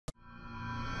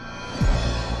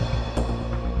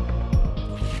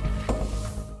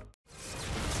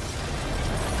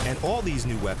all these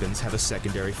new weapons have a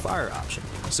secondary fire option.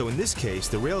 So in this case,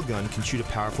 the railgun can shoot a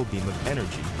powerful beam of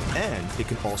energy, and it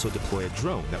can also deploy a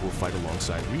drone that will fight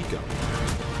alongside Rico.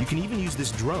 You can even use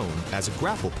this drone as a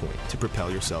grapple point to propel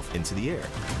yourself into the air.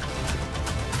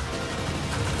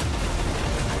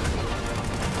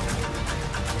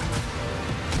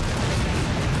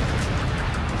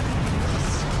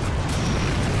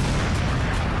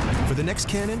 For the next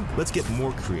cannon, let's get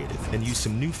more creative and use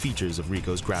some new features of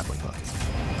Rico's grappling hook.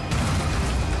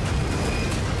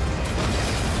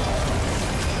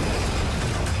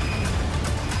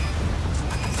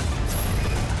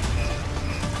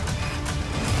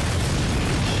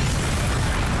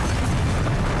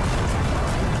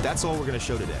 That's all we're going to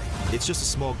show today. It's just a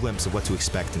small glimpse of what to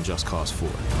expect in Just Cause 4.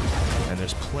 And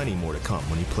there's plenty more to come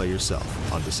when you play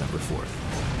yourself on December 4th.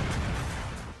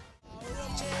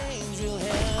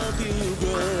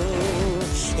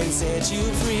 And set you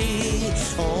free.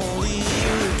 Only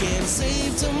you can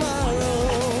save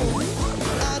tomorrow.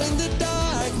 Out in the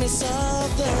darkness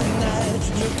of the night,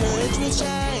 your courage will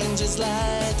shine just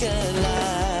like a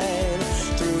light.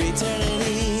 Through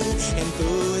eternity and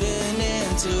put an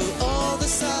end to all the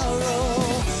sorrow.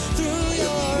 Through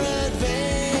your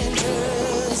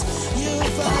adventures, you'll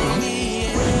find the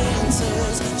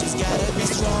answers. Just gotta be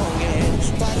strong and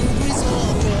fight with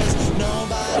resolve, 'cause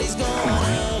nobody's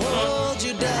gonna hold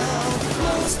you down.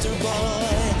 Monster boy,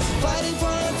 fighting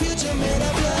for a future made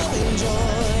of love and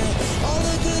joy. All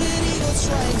the good and evil's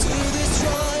trying to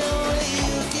destroy. Only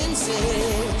you can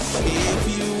save. If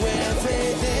you wear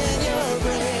faith in your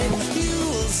brain, you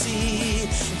will see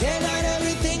that not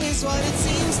everything is what it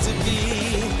seems to be.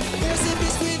 There's a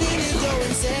beast within you, go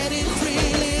and set it free.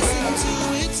 Listen to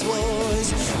its voice.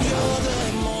 You're the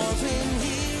morphin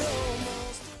hero.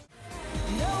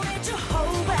 No need to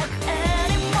hold back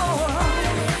anymore.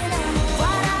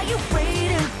 What are you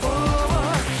waiting for?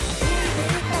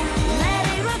 Let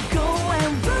it go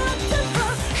and rock the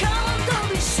boat. Come on, don't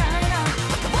be shy now.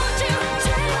 Won't you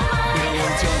take my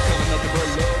hand? Coming out the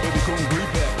bird love, baby, going way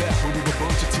back when we were a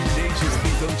bunch of teenagers.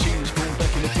 Things don't change, going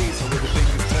back in the days. How everything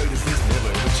is tight as this never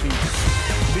ever changes.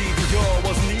 Leaving y'all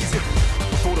wasn't easy.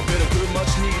 For the better good,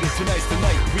 much needed. Tonight's the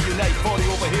night, reunite, party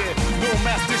over here. No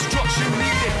mass destruction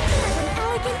needed. An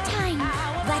elegant time.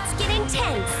 Let's get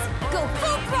intense. Go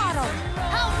full throttle.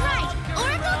 All right,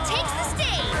 Oracle takes the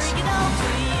stage. Bring it on to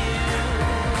you.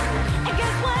 And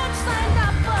guess what you signed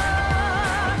up for?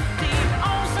 The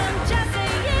awesome Jesse,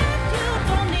 you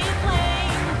don't need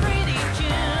playing pretty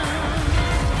tune.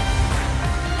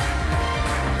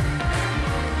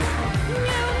 You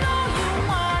know you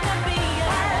wanna be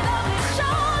ahead of the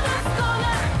show that's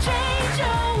gonna change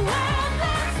your world.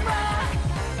 Let's rock.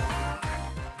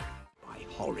 By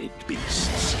horrid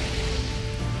beasts.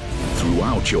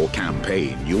 Throughout your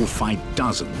campaign, you'll fight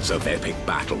dozens of epic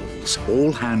battles,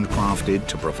 all handcrafted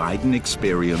to provide an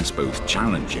experience both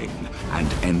challenging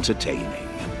and entertaining.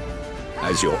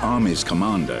 As your army's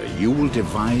commander, you will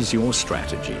devise your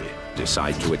strategy,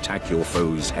 decide to attack your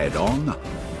foes head-on,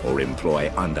 or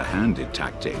employ underhanded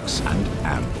tactics and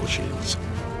ambushes.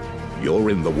 You're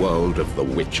in the world of The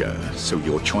Witcher, so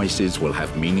your choices will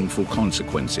have meaningful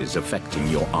consequences affecting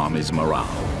your army's morale.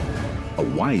 A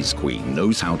wise queen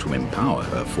knows how to empower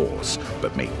her force,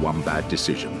 but make one bad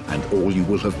decision and all you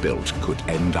will have built could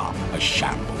end up a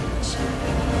shambles.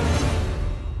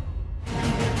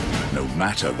 No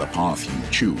matter the path you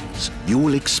choose, you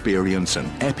will experience an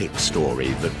epic story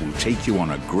that will take you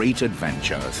on a great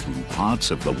adventure through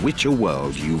parts of the Witcher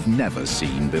world you've never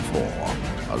seen before,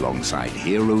 alongside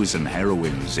heroes and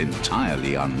heroines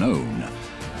entirely unknown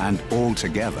and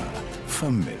altogether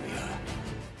familiar.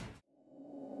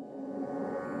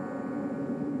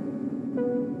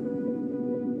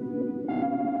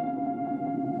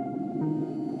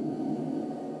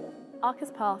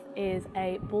 Arca's Path is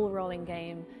a ball rolling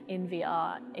game in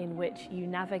VR in which you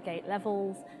navigate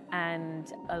levels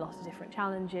and a lot of different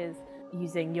challenges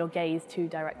using your gaze to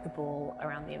direct the ball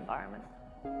around the environment.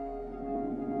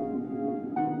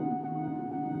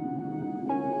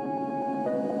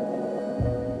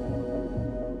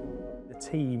 The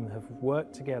team have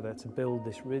worked together to build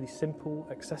this really simple,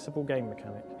 accessible game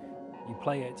mechanic. You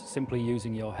play it simply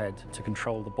using your head to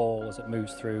control the ball as it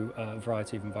moves through a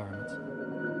variety of environments.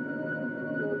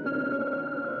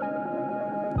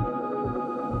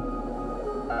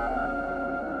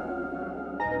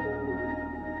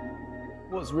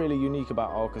 What's really unique about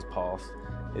Arca's Path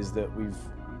is that we've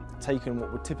taken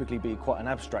what would typically be quite an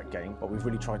abstract game, but we've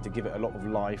really tried to give it a lot of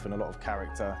life and a lot of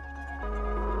character.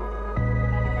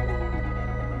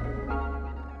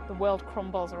 The world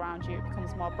crumbles around you, it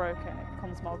becomes more broken, it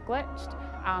becomes more glitched,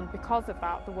 and because of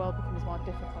that, the world becomes more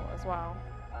difficult as well.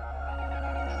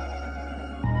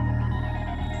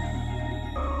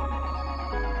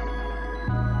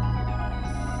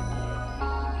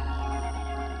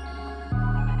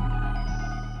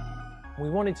 We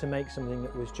wanted to make something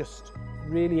that was just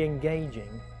really engaging,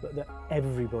 but that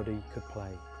everybody could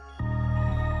play.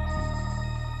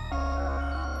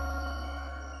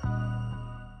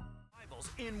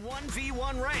 In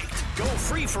 1v1 ranked, go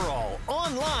free-for-all,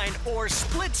 online, or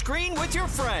split screen with your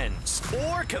friends,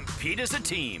 or compete as a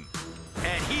team.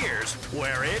 And here's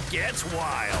where it gets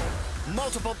wild.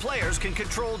 Multiple players can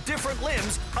control different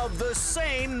limbs of the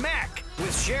same mech.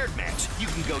 With shared mechs, you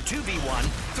can go 2v1,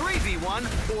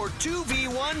 3v1, or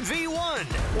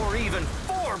 2v1v1, or even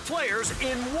 4 players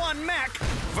in one mech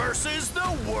versus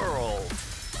the world.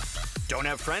 Don't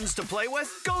have friends to play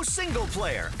with? Go single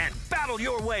player and battle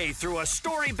your way through a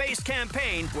story-based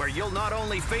campaign where you'll not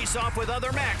only face off with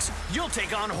other mechs, you'll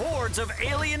take on hordes of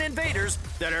alien invaders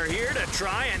that are here to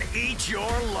try and eat your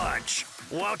lunch.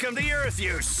 Welcome to Earth,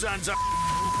 you sons of...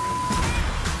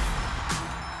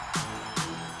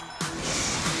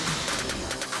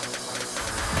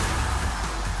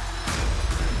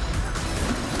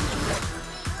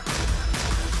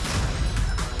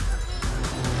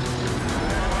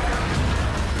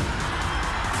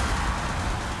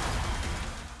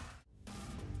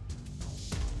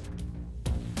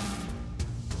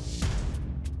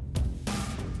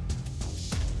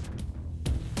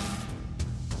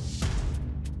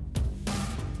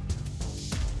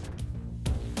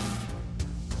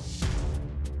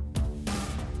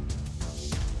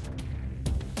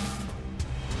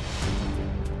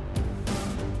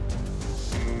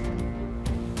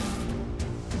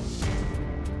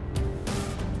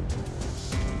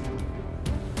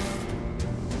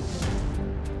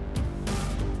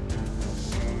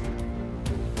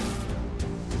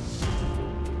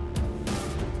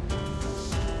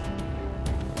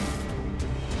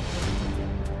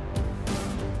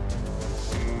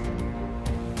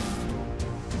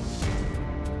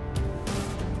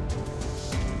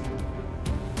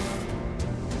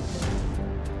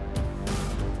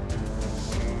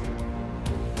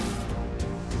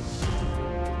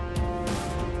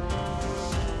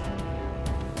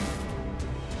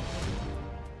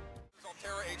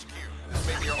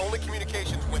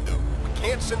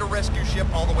 Send a rescue ship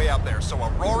all the way out there. So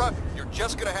Aurora, you're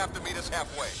just gonna have to meet us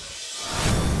halfway.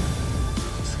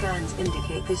 Scans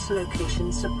indicate this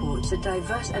location supports a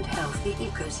diverse and healthy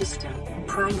ecosystem.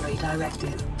 Primary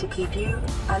directive to keep you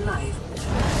alive.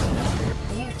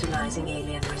 Utilizing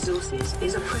alien resources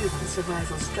is a proven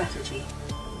survival strategy.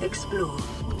 Explore,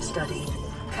 study,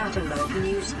 catalog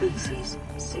new species,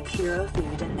 secure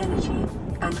food and energy,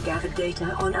 and gather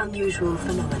data on unusual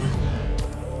phenomena.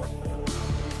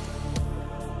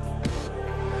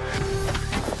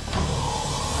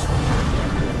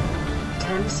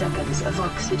 10 seconds of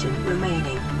oxygen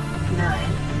remaining.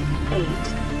 9, 8,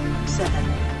 7,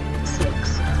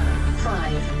 6,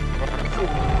 5, 4,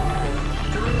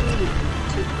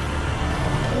 3, 2.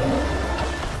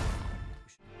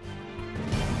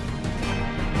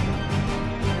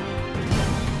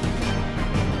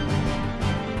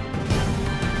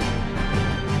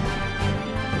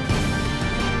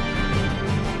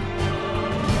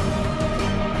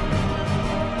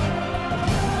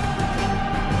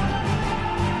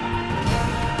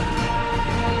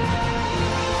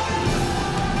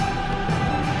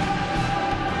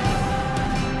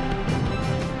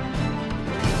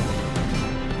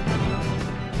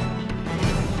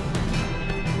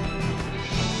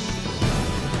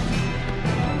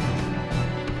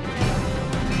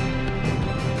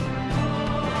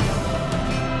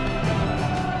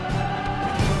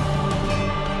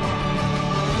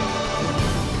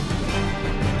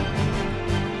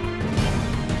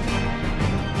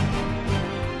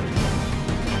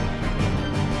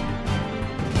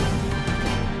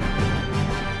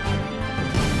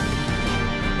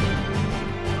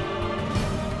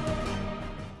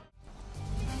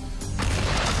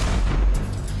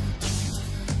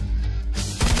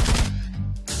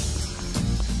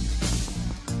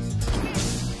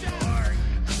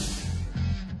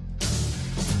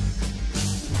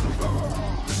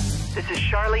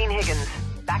 Higgins,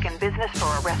 back in business for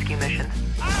a rescue mission.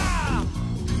 Ah!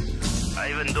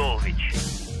 Ivandovich,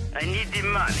 I need the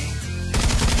money.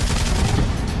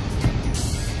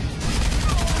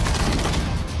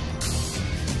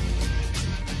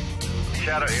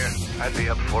 Shadow here. I'd be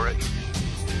up for it.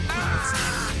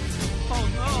 Ah! Oh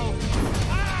no!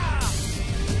 Ah!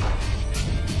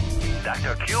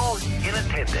 Dr. Q in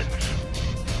attendance.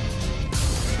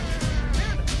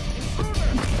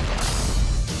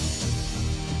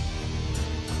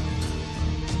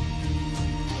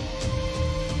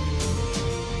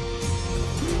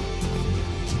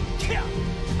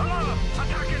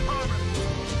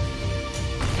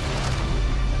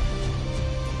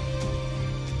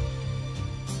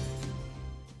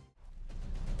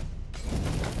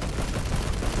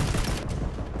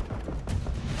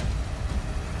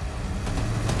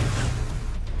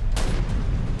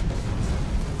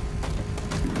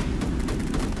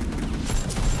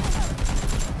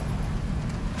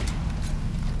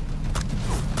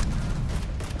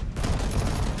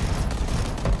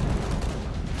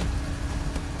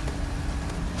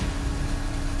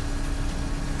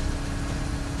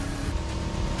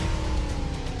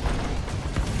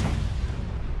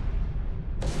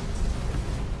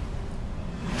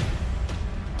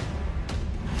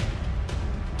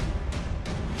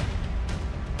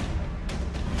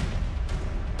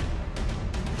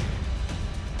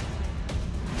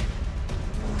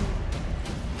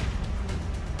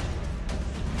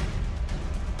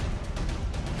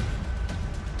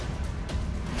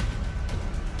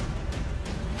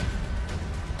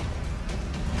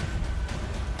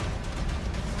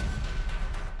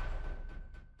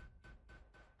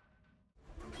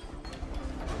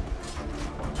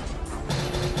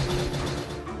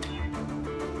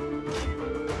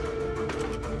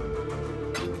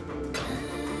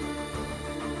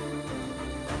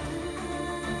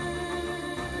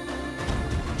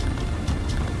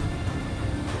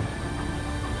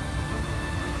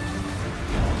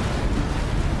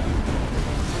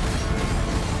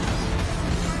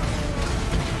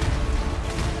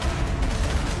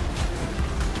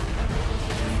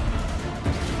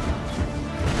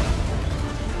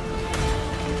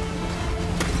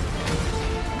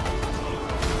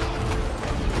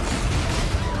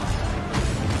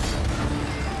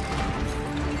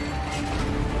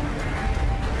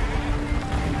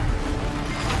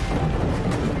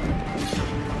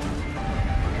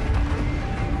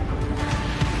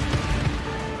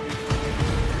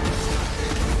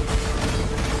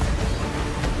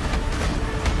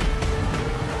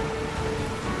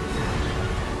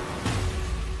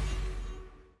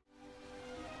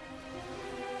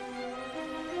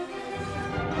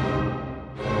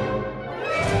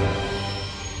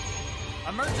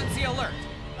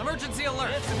 Emergency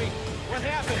alert! Answer me. What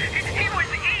happened? He was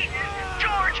eaten!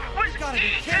 George was gotta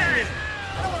be kidding me.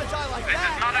 I don't want to die like This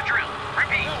that. is not a drill.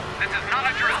 Repeat, this is not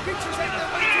a drill. Creatures ain't that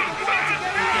way to the world to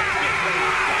get out.